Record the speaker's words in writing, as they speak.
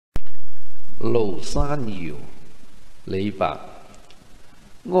廬山謠，李白。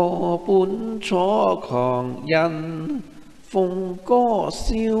我本楚狂人，鳳歌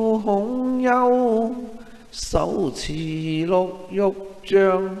笑孔丘。手持綠玉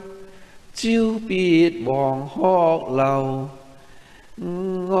杖，朝別黃鶴樓。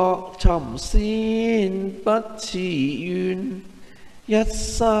樂尋仙不辭願，一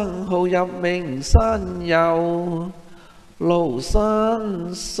生好入名山遊。廬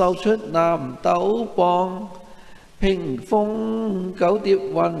山秀出南斗傍，屏風九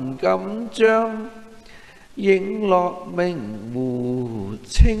疊雲錦張。影落明湖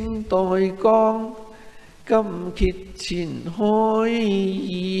青黛江，金闕前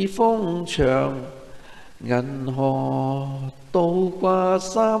開二峰牆。銀河倒掛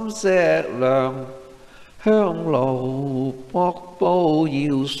三石梁，香爐瀑布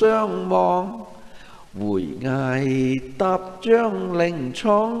遙相望。回崖踏張陵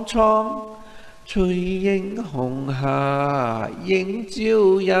蒼蒼，翠英紅霞映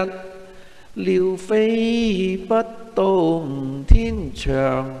朝日。鳥飛不到吳天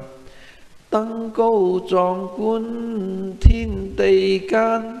祥，登高壯觀天地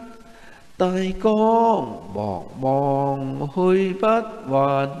間。大江茫茫去不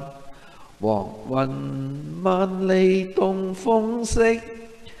還，黃雲萬里東風色。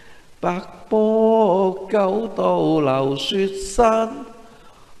白波九道流雪山，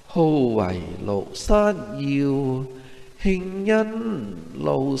號為廬山謠。慶因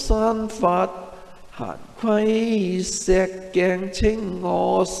廬山發，閒窺石鏡清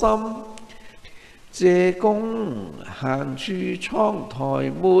我心。謝公閒處蒼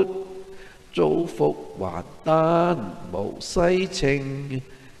苔沒，早復還丹無世情。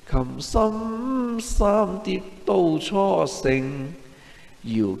琴心三疊到初成，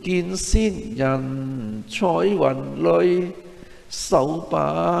遙見仙人彩雲裏。手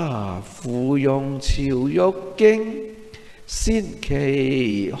把芙蓉朝玉京，仙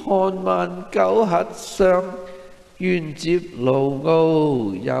旗看萬九核上。願接盧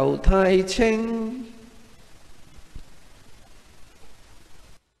遨遊太清。